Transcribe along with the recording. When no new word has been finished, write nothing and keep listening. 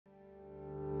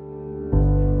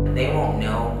They won't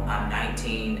know I'm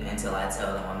 19 until I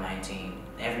tell them I'm 19.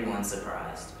 Everyone's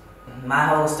surprised. My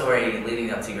whole story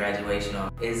leading up to graduation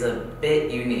is a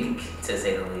bit unique, to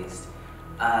say the least.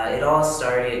 It all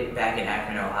started back in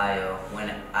Akron, Ohio,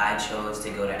 when I chose to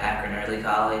go to Akron Early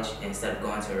College instead of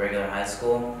going to a regular high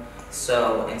school.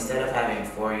 So instead of having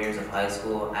 4 years of high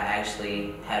school, I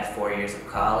actually had 4 years of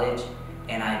college,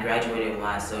 and I graduated with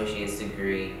my associate's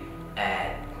degree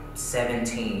at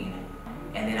 17,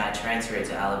 and then I transferred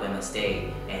to Alabama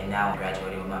State, and now I'm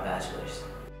graduating with my bachelor's.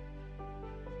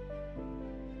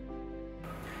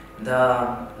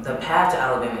 The path to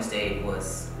Alabama State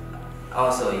was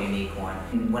also a unique one.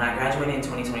 When I graduated in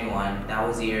 2021, that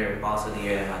was also the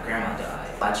year that my grandma died.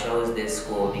 I chose this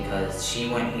school because she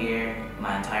went here,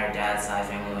 my entire dad's side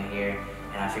family went here,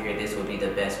 and I figured this would be the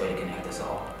best way to connect us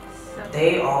all.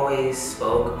 They always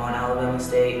spoke on Alabama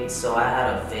State, so I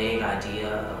had a vague idea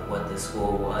of what the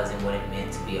school was and what it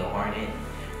meant to be a Hornet,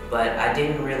 but I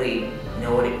didn't really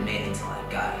know what it meant until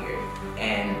I got here.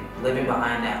 And living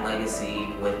behind that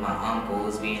legacy with my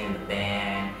uncles being in the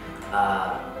band,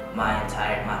 my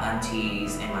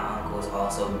aunties and my uncles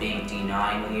also being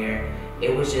D9 here,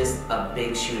 it was just a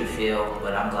big shoe to fill,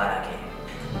 but I'm glad I came.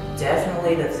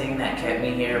 Definitely the thing that kept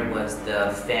me here was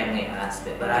the family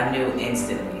aspect, but I knew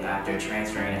instantly after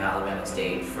transferring to Alabama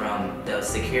State, from the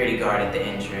security guard at the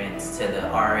entrance to the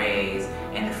RAs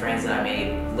and the friends that I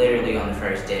made literally on the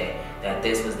first day, that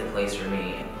this was the place for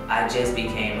me. I just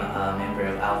became a member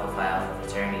of Alpha Phi Alpha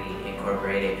Fraternity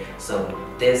Incorporated,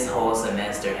 so this whole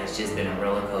semester has just been a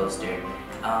roller coaster.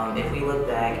 If we look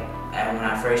back at when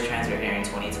I first transferred here in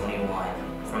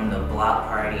 2021, from the block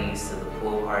parties to the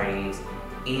pool parties,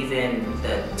 even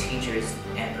the teachers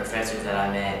and professors that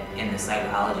I met in the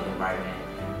psychology department,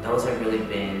 those have really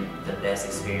been the best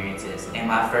experiences. And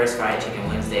my first Fried Chicken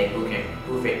Wednesday, who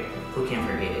can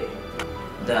forget it?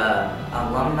 The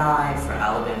alumni for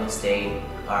Alabama State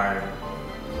are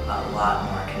a lot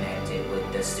more connected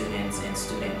with the students and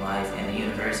student life and the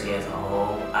university as a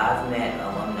whole. I've met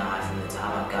alumni from the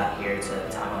time I got here to the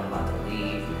time I'm about to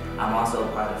leave. I'm also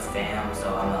a part of FAM,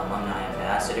 so I'm an alumni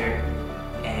ambassador.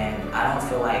 And I don't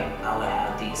feel like I would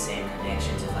have these same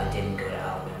connections if I didn't go to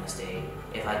Alabama State,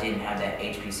 if I didn't have that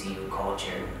HBCU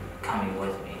culture coming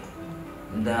with me.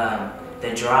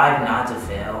 The drive not to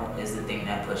fail is the thing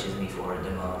that pushes me forward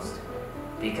the most,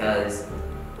 because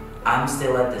I'm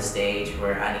still at the stage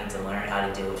where I need to learn how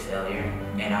to deal with failure,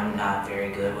 and I'm not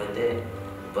very good with it,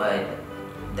 but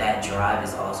that drive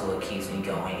is also what keeps me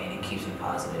going and it keeps me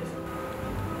positive.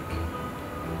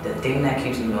 The thing that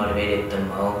keeps me motivated the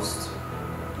most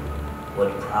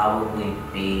would probably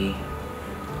be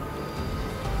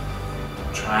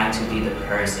trying to be the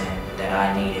person that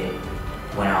I needed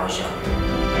when I was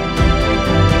younger.